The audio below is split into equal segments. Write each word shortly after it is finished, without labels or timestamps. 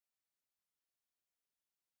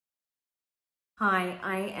Hi,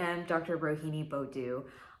 I am Dr. Rohini Boddu.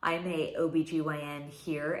 I'm a OB-GYN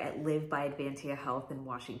here at Live by Advantia Health in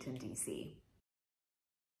Washington, D.C.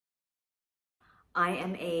 I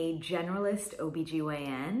am a generalist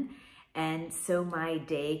OB-GYN, and so my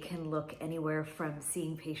day can look anywhere from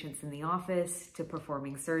seeing patients in the office to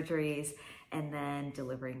performing surgeries and then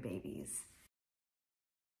delivering babies.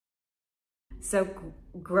 So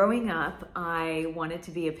growing up, I wanted to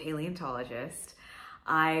be a paleontologist.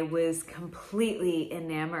 I was completely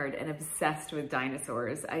enamored and obsessed with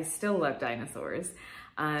dinosaurs. I still love dinosaurs.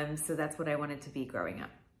 So that's what I wanted to be growing up.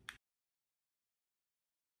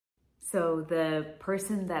 So the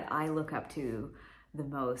person that I look up to the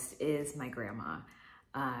most is my grandma.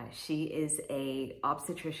 She is a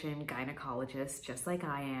obstetrician gynecologist, just like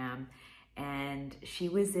I am. And she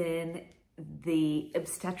was in the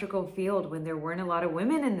obstetrical field when there weren't a lot of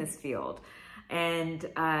women in this field. And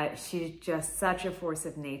she's just such a force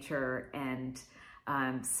of nature and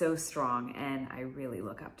so strong, and I really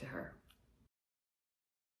look up to her.